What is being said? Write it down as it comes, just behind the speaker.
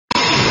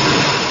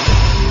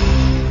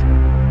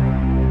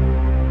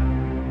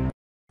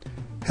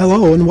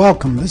Hello and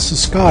welcome. This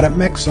is Scott at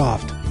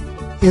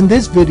MecSoft. In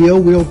this video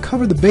we'll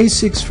cover the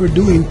basics for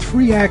doing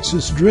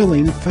 3-axis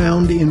drilling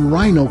found in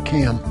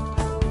RhinoCAM.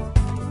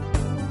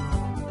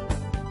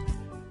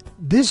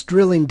 This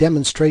drilling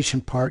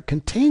demonstration part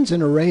contains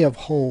an array of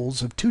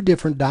holes of two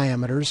different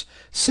diameters,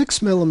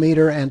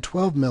 6mm and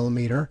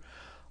 12mm,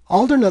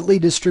 alternately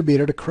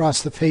distributed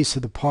across the face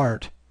of the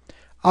part.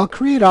 I'll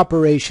create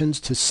operations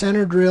to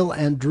center drill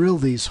and drill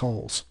these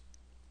holes.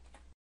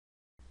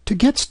 To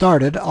get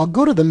started, I'll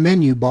go to the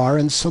menu bar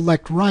and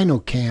select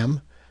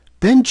RhinoCAM,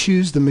 then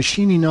choose the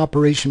Machining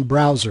Operation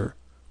Browser,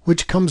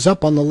 which comes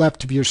up on the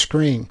left of your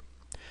screen.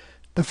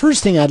 The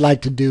first thing I'd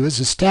like to do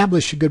is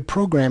establish a good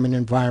programming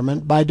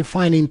environment by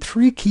defining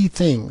 3 key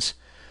things: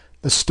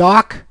 the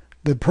stock,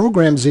 the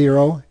program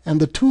 0, and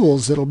the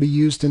tools that will be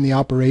used in the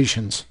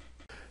operations.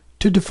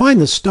 To define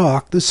the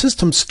stock, the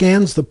system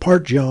scans the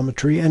part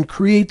geometry and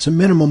creates a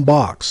minimum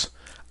box.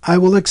 I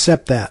will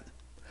accept that.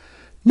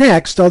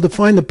 Next, I'll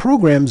define the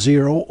program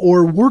 0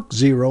 or work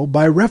 0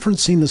 by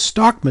referencing the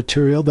stock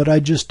material that I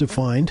just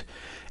defined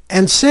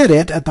and set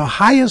it at the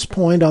highest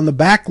point on the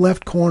back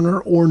left corner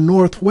or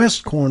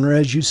northwest corner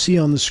as you see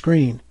on the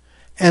screen,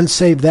 and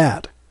save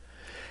that.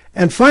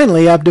 And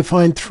finally, I've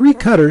defined 3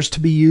 cutters to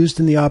be used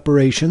in the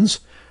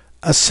operations,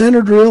 a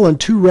center drill and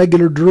 2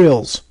 regular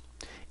drills.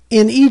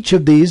 In each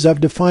of these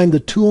I've defined the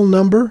tool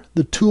number,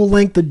 the tool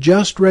length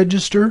adjust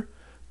register,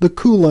 the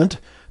coolant,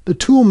 the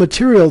tool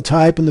material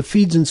type, and the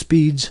feeds and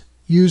speeds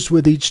used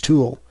with each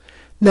tool.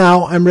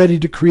 Now I'm ready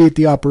to create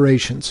the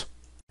operations.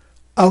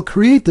 I'll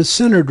create the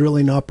center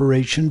drilling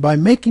operation by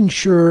making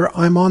sure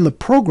I'm on the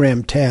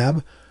Program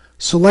tab,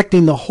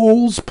 selecting the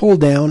Holes pull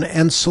down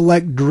and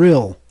select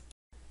Drill.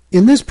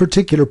 In this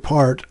particular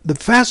part, the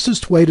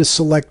fastest way to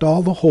select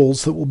all the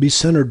holes that will be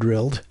center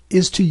drilled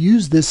is to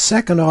use this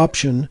second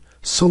option,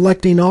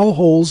 selecting all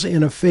holes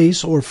in a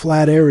face or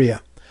flat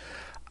area.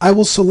 I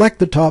will select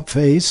the top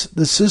face,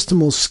 the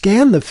system will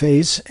scan the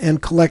face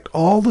and collect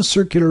all the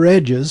circular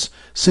edges,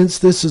 since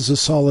this is a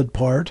solid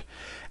part,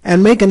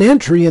 and make an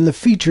entry in the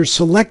Feature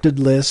Selected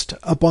list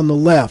up on the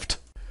left.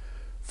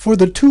 For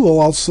the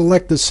tool, I'll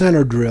select the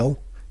center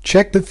drill,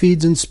 check the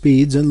feeds and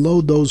speeds, and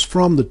load those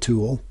from the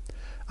tool.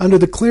 Under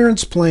the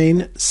clearance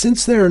plane,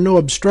 since there are no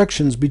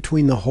obstructions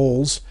between the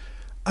holes,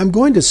 I'm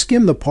going to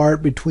skim the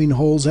part between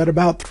holes at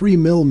about 3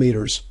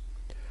 millimeters.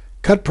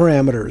 Cut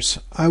parameters.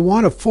 I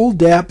want a full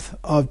depth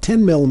of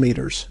 10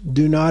 millimeters.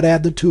 Do not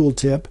add the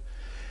tooltip.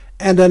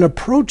 And an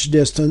approach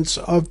distance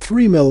of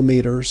 3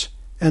 millimeters,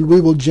 and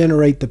we will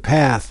generate the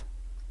path.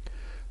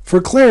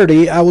 For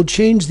clarity, I will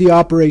change the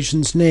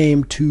operation's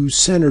name to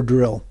center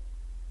drill.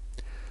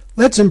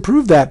 Let's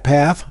improve that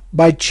path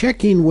by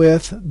checking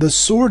with the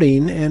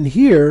sorting, and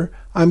here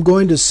I'm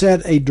going to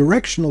set a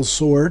directional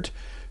sort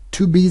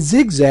to be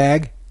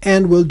zigzag,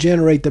 and will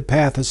generate the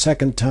path a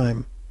second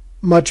time.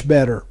 Much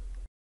better.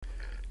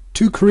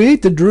 To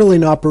create the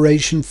drilling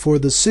operation for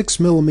the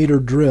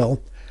 6mm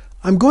drill,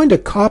 I'm going to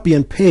copy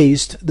and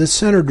paste the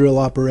center drill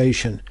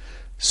operation.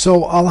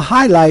 So I'll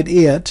highlight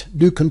it,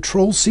 do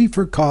Control-C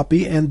for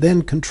copy, and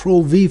then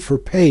Control-V for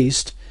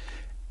paste,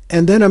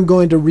 and then I'm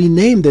going to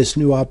rename this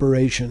new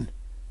operation.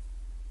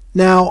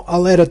 Now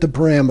I'll edit the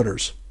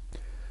parameters.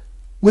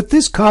 With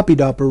this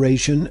copied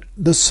operation,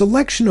 the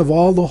selection of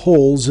all the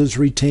holes is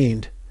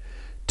retained.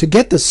 To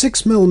get the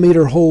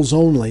 6mm holes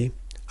only,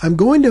 I'm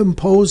going to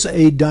impose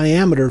a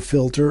diameter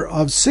filter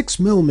of 6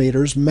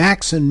 millimeters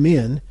max and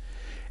min,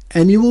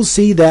 and you will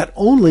see that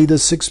only the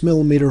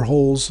 6mm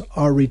holes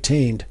are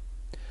retained.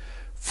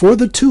 For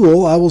the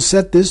tool, I will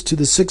set this to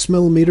the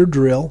 6mm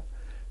drill.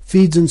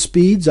 Feeds and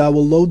speeds, I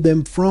will load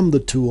them from the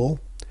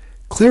tool.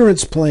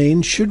 Clearance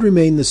plane should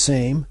remain the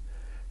same.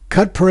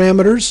 Cut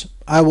parameters,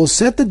 I will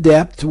set the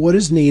depth to what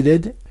is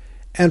needed,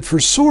 and for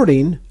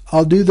sorting,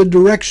 I'll do the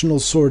directional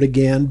sort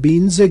again,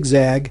 being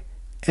zigzag,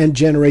 and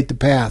generate the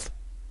path.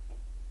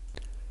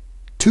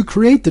 To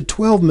create the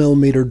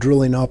 12mm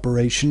drilling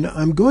operation,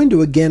 I'm going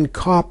to again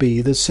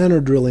copy the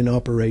center drilling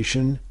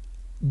operation,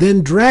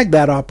 then drag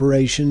that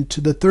operation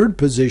to the 3rd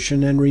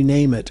position and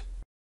rename it.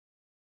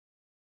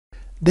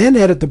 Then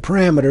edit the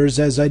parameters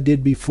as I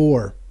did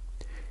before.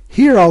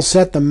 Here I'll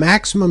set the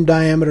maximum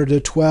diameter to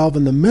 12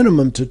 and the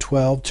minimum to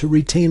 12 to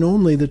retain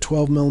only the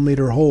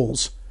 12mm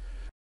holes.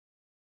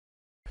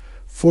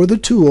 For the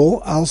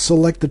tool, I'll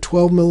select the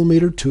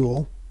 12mm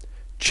tool,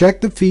 check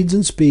the feeds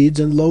and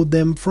speeds and load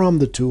them from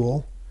the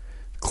tool.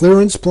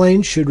 Clearance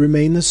plane should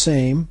remain the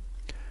same.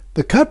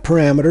 The cut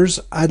parameters,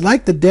 I'd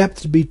like the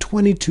depth to be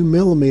 22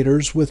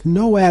 millimeters with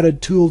no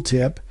added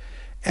tooltip,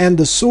 and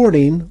the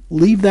sorting,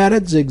 leave that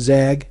at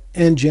zigzag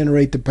and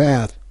generate the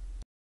path.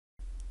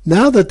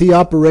 Now that the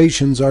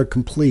operations are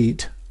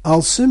complete,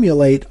 I'll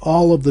simulate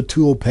all of the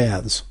tool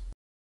paths.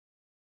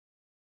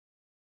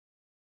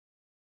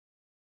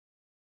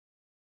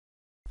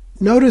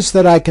 Notice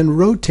that I can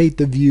rotate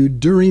the view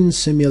during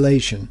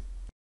simulation.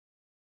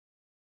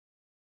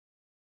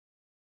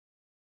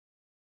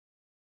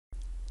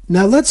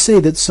 Now let's say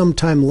that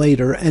sometime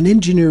later an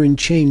engineering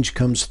change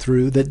comes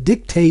through that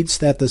dictates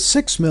that the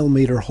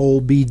 6mm hole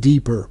be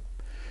deeper.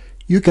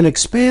 You can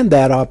expand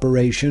that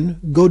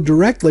operation, go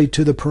directly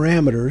to the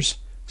parameters,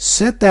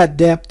 set that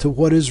depth to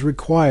what is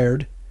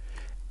required,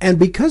 and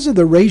because of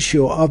the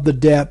ratio of the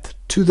depth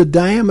to the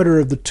diameter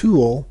of the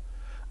tool,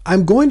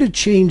 I'm going to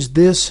change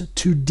this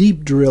to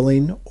deep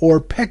drilling or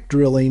peck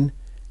drilling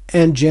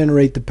and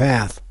generate the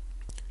path.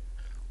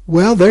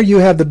 Well, there you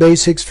have the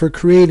basics for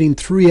creating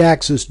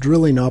 3-axis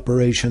drilling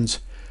operations.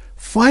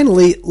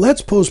 Finally,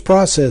 let's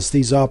post-process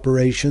these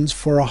operations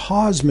for a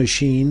Haas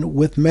machine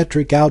with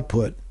metric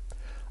output.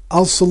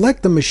 I'll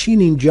select the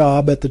machining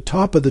job at the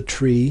top of the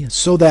tree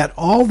so that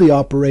all the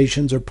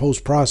operations are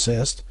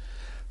post-processed,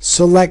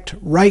 select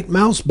right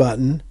mouse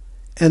button,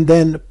 and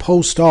then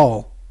Post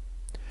All.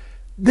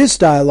 This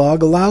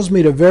dialog allows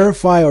me to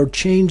verify or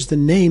change the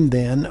name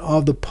then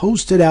of the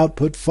posted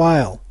output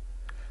file.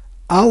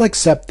 I'll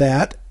accept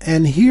that,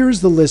 and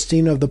here's the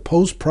listing of the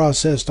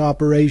post-processed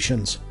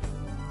operations.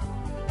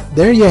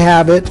 There you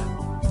have it.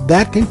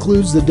 That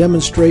concludes the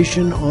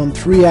demonstration on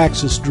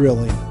 3-axis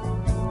drilling.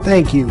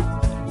 Thank you.